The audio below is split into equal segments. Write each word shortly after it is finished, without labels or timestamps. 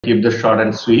keep this short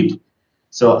and sweet.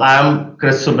 So I'm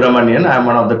Kris Subramanian. I'm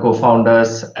one of the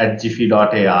co-founders at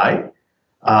Jiffy.ai.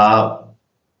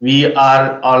 We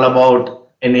are all about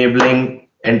enabling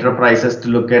enterprises to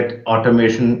look at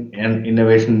automation and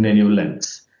innovation in a new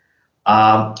lens.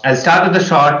 I'll start with a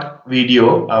short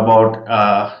video about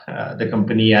the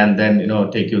company and then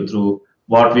take you through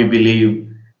what we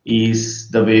believe is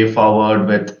the way forward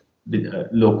with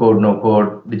low code, no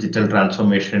code, digital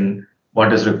transformation,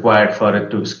 what is required for it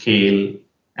to scale,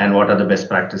 and what are the best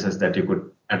practices that you could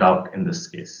adopt in this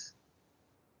case.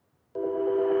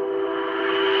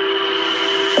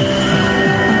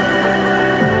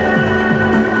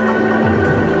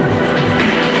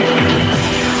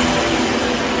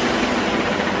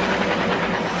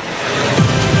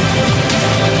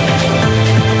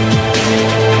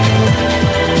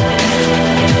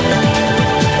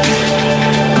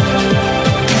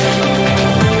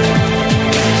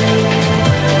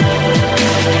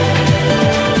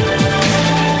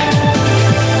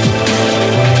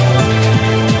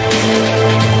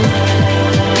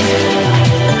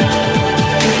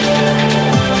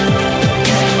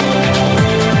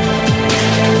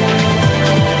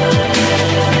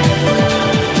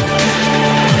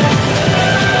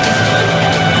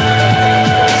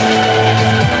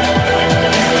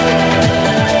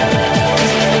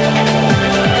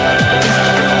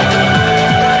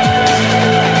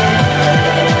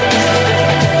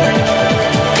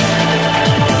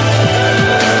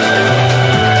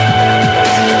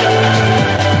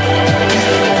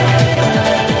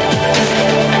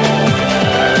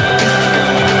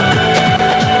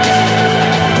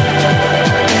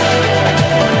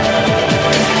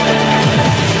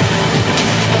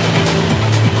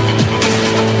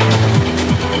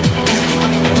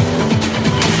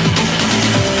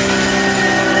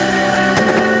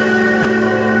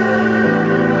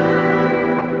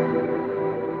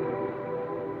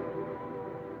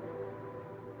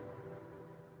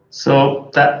 So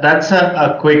that's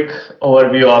a quick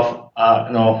overview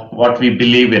of what we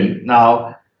believe in.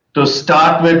 Now, to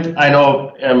start with,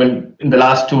 I mean in the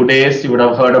last 2 days you would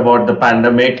have heard about the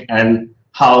pandemic and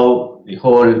how the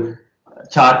whole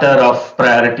charter of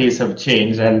priorities have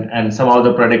changed, and some of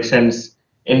the predictions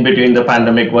in between the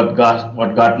pandemic, what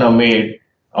Gartner made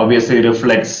obviously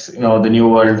reflects the new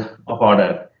world of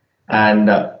order. And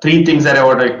three things that I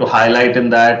would like to highlight in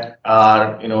that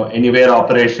are anywhere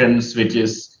operations, which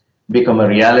is become a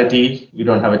reality. You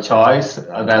don't have a choice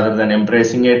rather than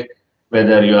embracing it.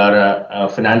 Whether you are a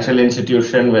financial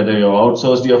institution, whether you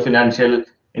outsourced your financial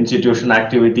institution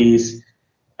activities,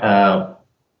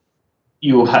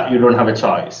 you don't have a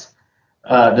choice.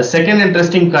 The second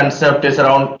interesting concept is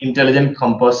around intelligent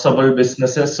composable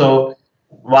businesses. So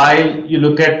while you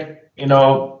look at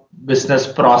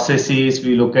business processes,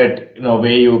 we look at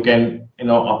way you can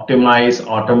optimize,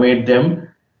 automate them.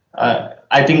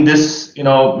 I think this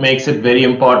makes it very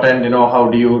important. How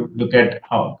do you look at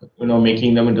how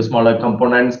making them into smaller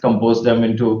components, compose them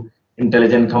into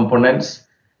intelligent components,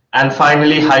 and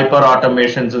finally hyper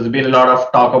automation. So there's been a lot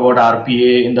of talk about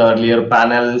RPA in the earlier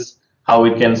panels, how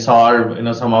it can solve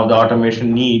some of the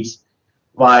automation needs.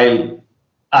 While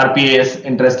RPA is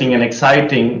interesting and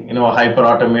exciting, hyper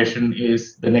automation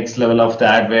is the next level of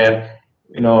that, where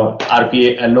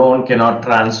RPA alone cannot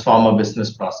transform a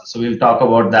business process. So we'll talk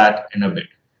about that in a bit.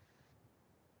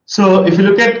 So if you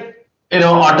look at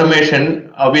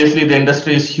automation, obviously the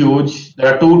industry is huge.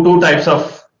 There are two types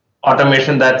of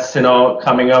automation that's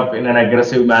coming up in an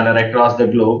aggressive manner across the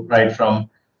globe, right from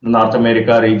North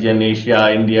America region,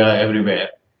 Asia, India, everywhere.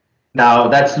 Now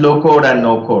that's low code and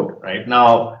no code. Right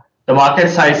now the market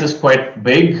size is quite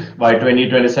big. By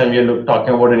 2027 we're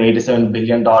talking about an $87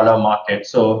 billion market.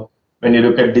 So when you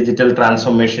look at digital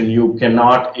transformation, you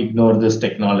cannot ignore this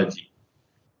technology.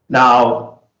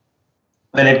 Now,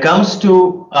 when it comes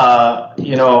to low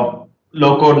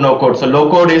code, no code. So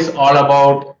low code is all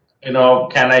about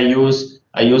can I use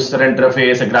a user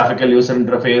interface, a graphical user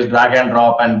interface, drag and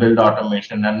drop and build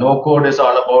automation. And no code is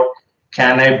all about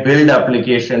can I build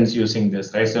applications using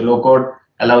this, right? So low code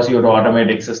allows you to automate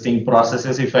existing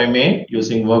processes, if I may,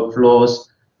 using workflows,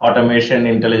 automation,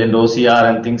 intelligent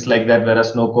OCR, and things like that,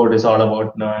 whereas no code is all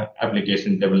about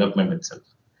application development itself.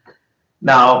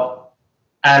 Now,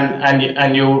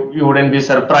 and you wouldn't be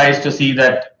surprised to see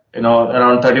that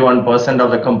around 31%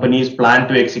 of the companies plan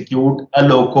to execute a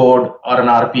low code or an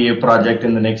RPA project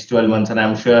in the next 12 months, and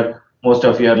I'm sure most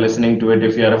of you are listening to it.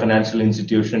 If you are a financial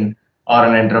institution or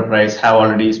an enterprise, have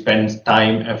already spent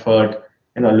time, effort,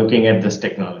 looking at this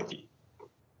technology.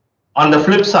 On the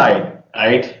flip side,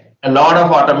 right? A lot of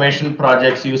automation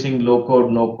projects using low code,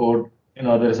 no code,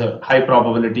 there is a high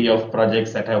probability of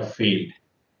projects that have failed.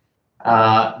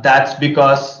 That's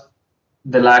because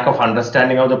the lack of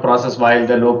understanding of the process. While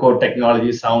the low-code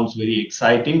technology sounds very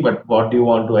exciting, but what you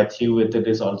want to achieve with it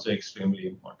is also extremely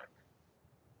important.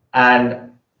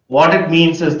 And what it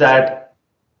means is that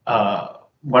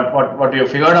what we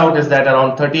have figured out is that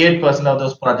around 38% of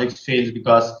those projects fail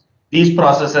because these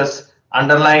processes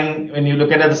underlying, when you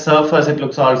look at the surface, it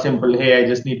looks all simple. Hey, I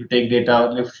just need to take data,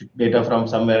 lift data from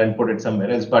somewhere and put it somewhere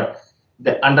else. But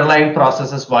the underlying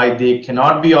processes why they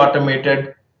cannot be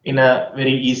automated in a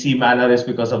very easy manner is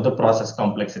because of the process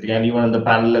complexity. And even in the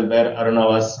panel where Aruna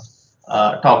was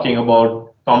talking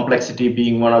about complexity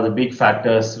being one of the big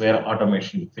factors where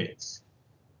automation fails.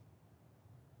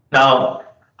 Now,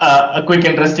 a quick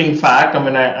interesting fact. I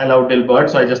mean, I love Dilbert,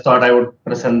 so I just thought I would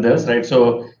present this, right?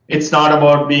 So it's not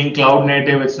about being cloud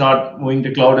native. It's not moving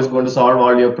to cloud is going to solve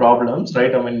all your problems,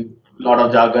 right? I mean, a lot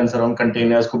of jargons around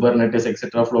containers, Kubernetes,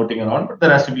 etc., floating around, but there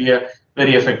has to be a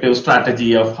very effective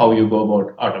strategy of how you go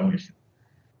about automation.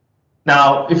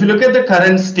 Now, if you look at the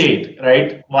current state,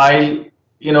 right, while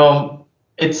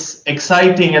it's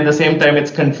exciting, at the same time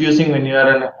it's confusing when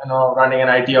you're running an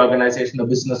IT organization, a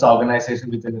business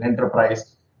organization within an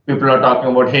enterprise. People are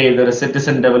talking about, hey, there is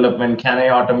citizen development. Can I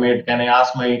automate? Can I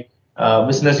ask my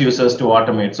business users to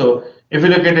automate? So if you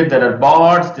look at it, there are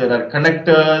bots, there are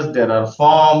connectors, there are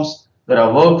forms, there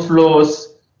are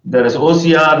workflows, there is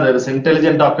OCR, there is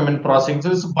intelligent document processing. So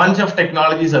there's a bunch of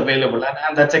technologies available,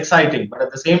 and that's exciting. But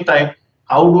at the same time,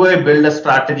 how do I build a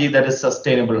strategy that is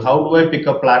sustainable? How do I pick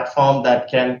a platform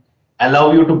that can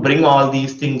allow you to bring all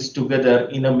these things together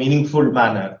in a meaningful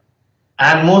manner?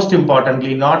 And most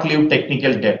importantly, not leave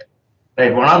technical debt.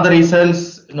 Right. One of the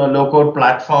reasons low-code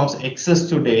platforms exist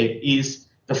today is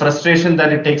the frustration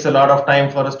that it takes a lot of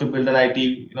time for us to build an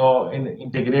IT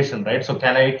integration. Right. So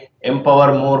can I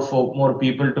empower more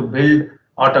people to build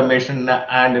automation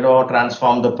and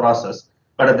transform the process?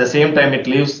 But at the same time, it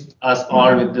leaves us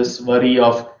all with this worry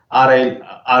of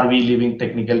are we leaving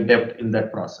technical debt in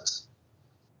that process?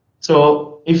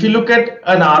 So if you look at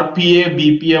an RPA,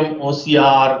 BPM,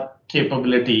 OCR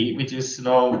capability, which is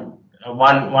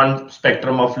one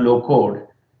spectrum of low code,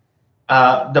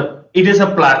 it is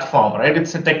a platform, right?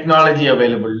 It's a technology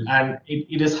available, and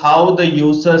it is how the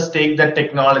users take that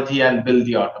technology and build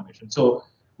the automation. So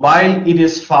while it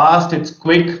is fast, it's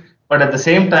quick, but at the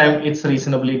same time, it's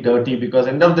reasonably dirty because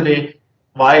end of the day,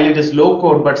 while it is low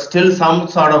code, but still some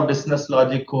sort of business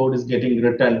logic code is getting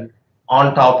written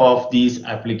on top of these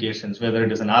applications, whether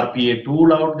it is an RPA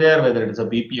tool out there, whether it is a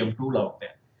BPM tool out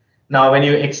there. Now, when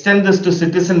you extend this to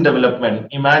citizen development,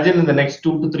 imagine in the next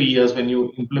 2 to 3 years when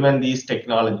you implement these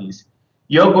technologies,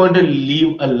 you're going to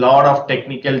leave a lot of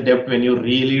technical debt when you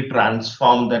really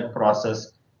transform that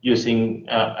process using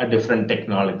a different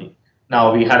technology.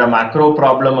 Now, we had a macro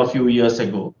problem a few years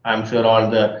ago. I'm sure all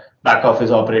the back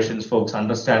office operations folks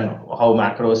understand how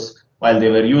macros, while they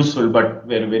were useful, but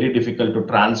were very difficult to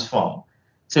transform.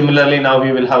 Similarly, now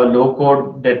we will have a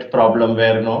low-code debt problem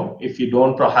where, if you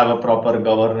don't have a proper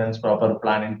governance, proper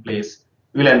plan in place,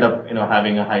 we'll end up,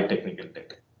 having a high technical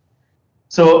debt.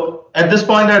 So at this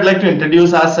point, I'd like to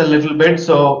introduce us a little bit.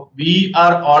 So we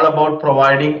are all about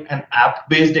providing an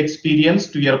app-based experience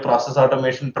to your process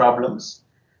automation problems.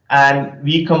 And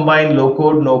we combine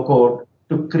low-code, no-code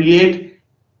to create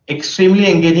extremely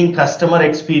engaging customer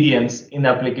experience in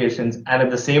applications and at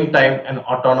the same time, an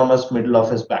autonomous middle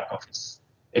office, back office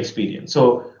experience.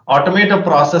 So automate a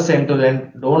process end to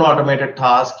end, don't automate a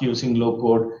task using low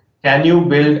code. Can you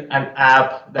build an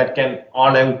app that can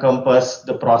all encompass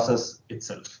the process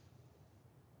itself?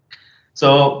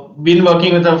 So been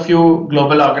working with a few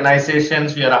global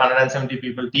organizations. We are 170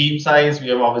 people team size. We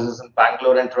have offices in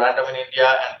Bangalore and Toronto in India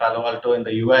and Palo Alto in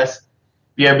the US.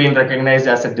 We have been recognized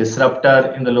as a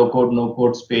disruptor in the low code, no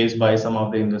code space by some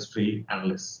of the industry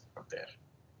analysts out there.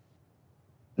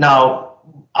 Now,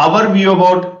 our view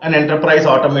about an enterprise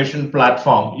automation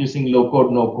platform using low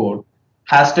code, no code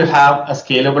has to have a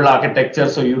scalable architecture.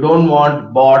 So you don't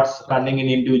want bots running in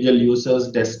individual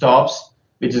users' desktops,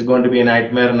 which is going to be a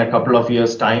nightmare in a couple of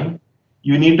years' time.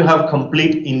 You need to have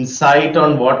complete insight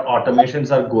on what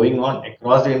automations are going on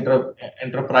across the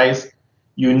enterprise.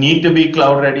 You need to be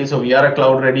cloud ready. So we are a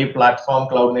cloud ready platform,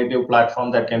 cloud native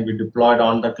platform that can be deployed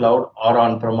on the cloud or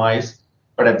on premise.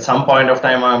 But at some point of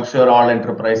time, I'm sure all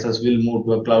enterprises will move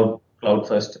to a cloud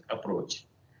first approach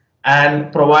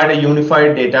and provide a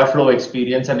unified data flow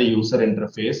experience and a user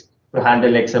interface to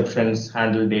handle exceptions,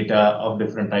 handle data of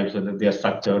different types, whether they are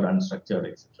structured,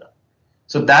 unstructured, etc.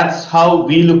 So that's how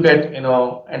we look at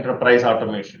enterprise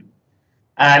automation.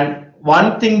 And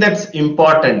one thing that's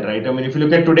important, right? I mean, if you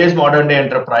look at today's modern day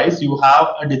enterprise, you have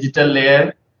a digital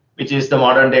layer, which is the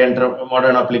modern day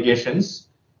modern applications.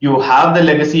 You have the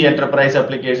legacy enterprise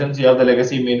applications, you have the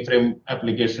legacy mainframe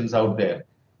applications out there,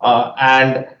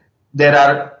 and there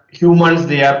are humans,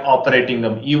 they are operating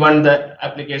them. Even the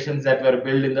applications that were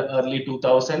built in the early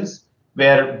 2000s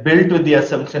were built with the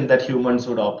assumption that humans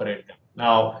would operate them.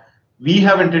 Now, we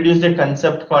have introduced a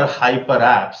concept called hyper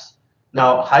apps.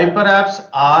 Now, hyper apps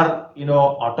are,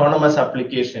 autonomous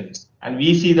applications, and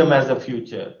we see them as the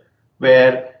future,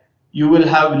 where you will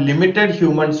have limited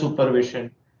human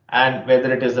supervision, and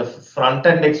whether it is the front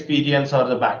end experience or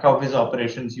the back office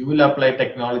operations, you will apply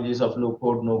technologies of low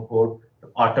code, no code to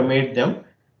automate them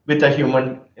with a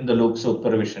human in the loop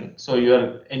supervision. So you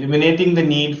are eliminating the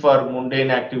need for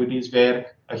mundane activities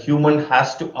where a human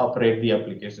has to operate the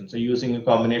application. So using a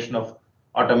combination of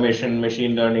automation,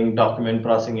 machine learning, document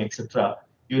processing, etc.,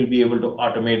 you will be able to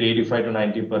automate 85 to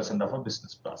 90% of a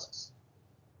business process.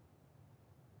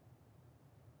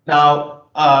 Now,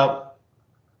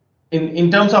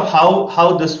 in terms of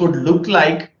how this would look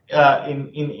like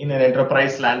in an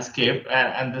enterprise landscape,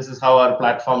 and this is how our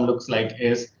platform looks like,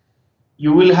 is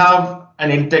you will have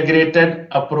an integrated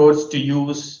approach to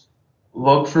use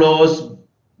workflows,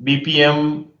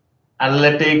 BPM,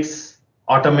 analytics,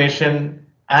 automation,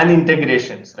 and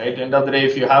integrations, right? End of the day,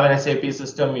 if you have an SAP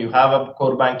system, you have a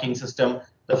core banking system,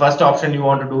 the first option you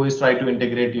want to do is try to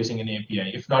integrate using an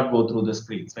API. If not, go through the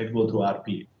screens, right? Go through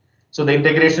RPA. So the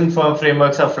integration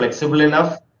frameworks are flexible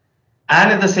enough.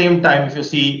 And at the same time, if you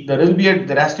see, there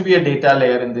has to be a data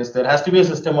layer in this. There has to be a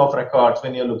system of records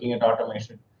when you're looking at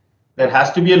automation. There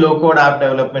has to be a low-code app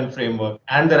development framework,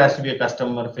 and there has to be a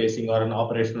customer-facing or an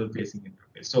operational-facing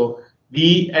interface. So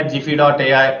we at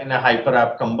Jiffy.ai in a hyper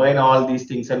app combine all these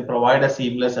things and provide a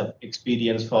seamless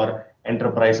experience for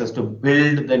enterprises to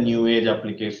build the new age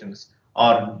applications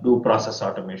or do process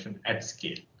automation at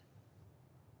scale.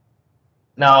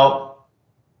 Now,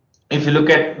 if you look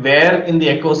at where in the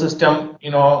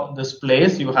ecosystem, this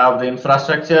place, you have the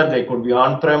infrastructure, they could be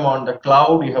on-prem, on the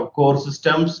cloud, you have core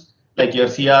systems like your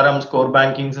CRMs, core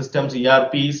banking systems,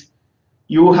 ERPs.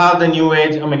 You have the new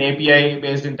age,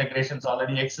 API-based integrations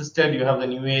already existed. You have the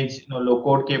new age,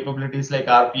 low-code capabilities like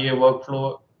RPA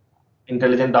workflow,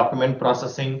 intelligent document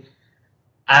processing.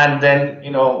 And then,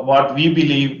 what we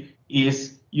believe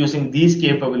is using these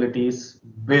capabilities,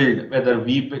 build, whether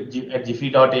we at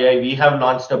Jiffy.ai, we have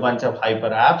launched a bunch of hyper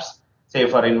apps, say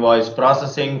for invoice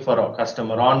processing, for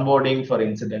customer onboarding, for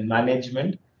incident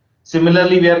management.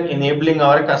 Similarly, we are enabling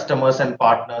our customers and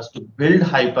partners to build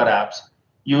hyper apps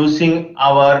using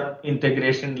our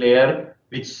integration layer,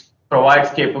 which provides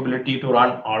capability to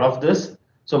run all of this.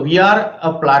 So we are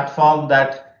a platform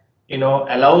that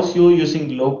allows you,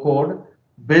 using low code,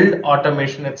 build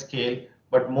automation at scale,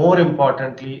 but more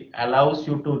importantly, allows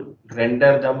you to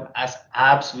render them as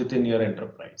apps within your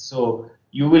enterprise. So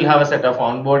you will have a set of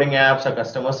onboarding apps, a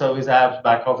customer service apps,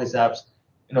 back office apps,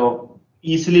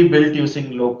 easily built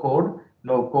using low code,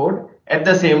 no code, at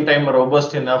the same time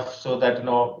robust enough so that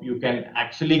you can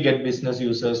actually get business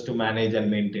users to manage and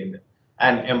maintain them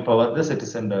and empower the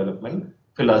citizen development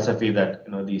philosophy that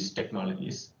these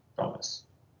technologies promise.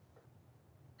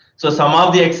 So some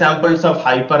of the examples of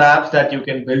hyper apps that you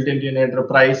can build into an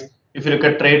enterprise, if you look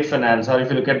at trade finance or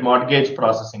if you look at mortgage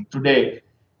processing today,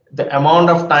 the amount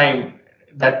of time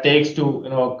that takes to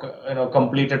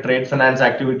complete a trade finance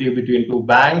activity between two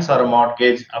banks, or a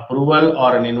mortgage approval,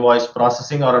 or an invoice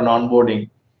processing, or an onboarding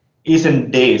is in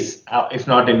days, if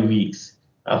not in weeks.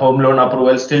 A home loan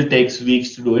approval still takes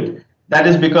weeks to do it. That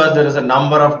is because there is a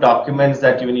number of documents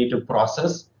that you need to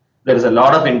process. There is a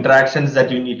lot of interactions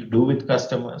that you need to do with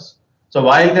customers. So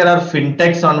while there are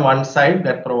fintechs on one side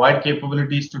that provide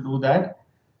capabilities to do that,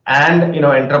 and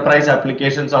enterprise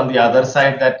applications on the other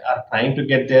side that are trying to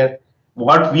get there,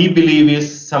 what we believe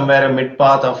is somewhere a mid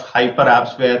path of hyper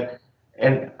apps where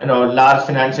large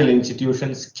financial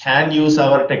institutions can use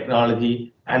our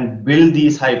technology and build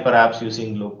these hyper apps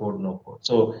using low code, no code.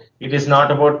 So it is not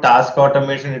about task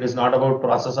automation, it is not about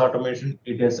process automation,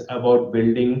 it is about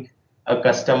building a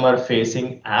customer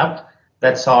facing app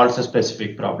that solves a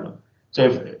specific problem. So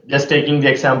if just taking the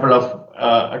example of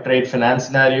a trade finance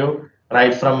scenario,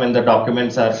 right from when the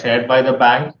documents are shared by the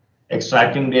bank,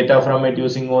 extracting data from it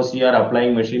using OCR,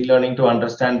 applying machine learning to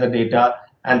understand the data,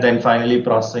 and then finally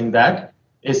processing that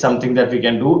is something that we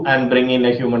can do, and bring in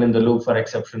a human in the loop for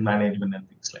exception management and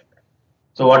things like that.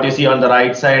 So what you see on the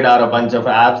right side are a bunch of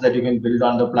apps that you can build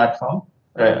on the platform.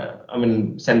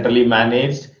 Centrally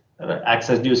managed,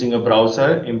 accessed using a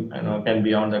browser, can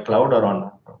be on the cloud or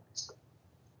on-premise.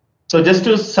 So just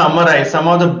to summarize, some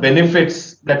of the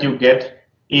benefits that you get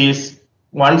is,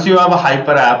 once you have a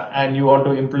hyper app and you want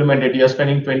to implement it, you're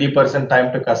spending 20%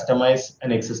 time to customize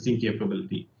an existing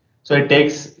capability. So it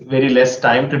takes very less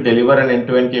time to deliver an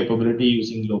end-to-end capability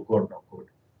using low code, no code.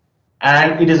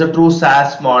 And it is a true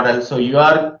SaaS model. So you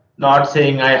are not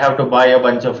saying I have to buy a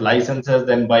bunch of licenses,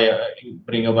 then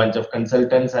bring a bunch of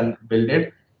consultants and build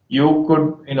it. You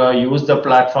could, use the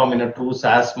platform in a true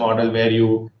SaaS model where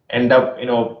you end up,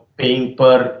 paying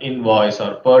per invoice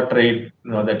or per trade,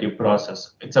 that you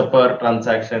process. It's a per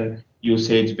transaction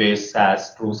usage based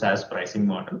SaaS, true SaaS pricing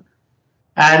model.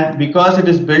 And because it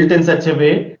is built in such a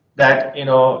way that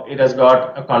it has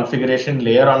got a configuration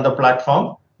layer on the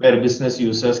platform where business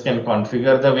users can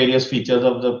configure the various features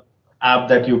of the app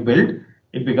that you build,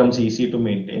 it becomes easy to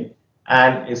maintain,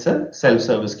 and it's a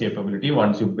self-service capability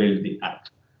once you build the app.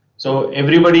 So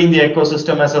everybody in the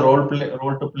ecosystem has a role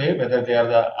to play, whether they are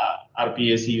the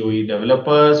RPA COE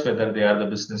developers, whether they are the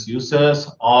business users,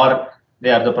 or they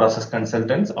are the process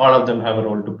consultants. All of them have a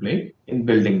role to play in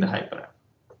building the hyper app.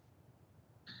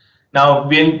 Now,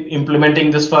 been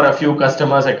implementing this for a few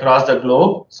customers across the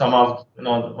globe.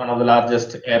 One of the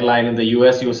largest airline in the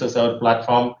US uses our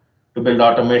platform to build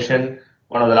automation.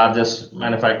 One of the largest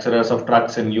manufacturers of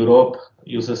trucks in Europe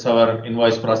uses our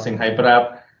invoice processing hyper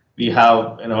app. We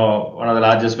have, one of the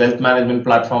largest wealth management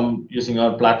platform using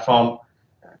our platform.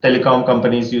 Telecom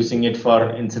companies using it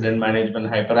for incident management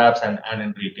hyper apps and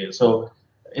in retail. So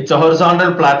it's a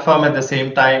horizontal platform. At the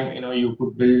same time, you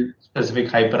could build specific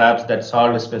hyper apps that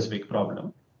solve a specific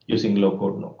problem using low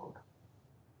code, no code.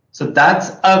 So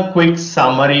that's a quick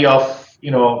summary of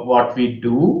what we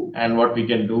do and what we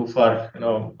can do for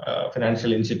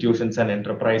financial institutions and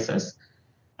enterprises.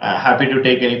 Happy to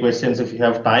take any questions if you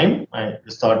have time. I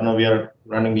just thought we are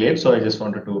running late, so I just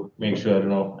wanted to make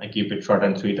sure I keep it short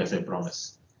and sweet as I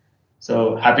promised.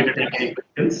 So happy to take any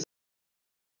questions.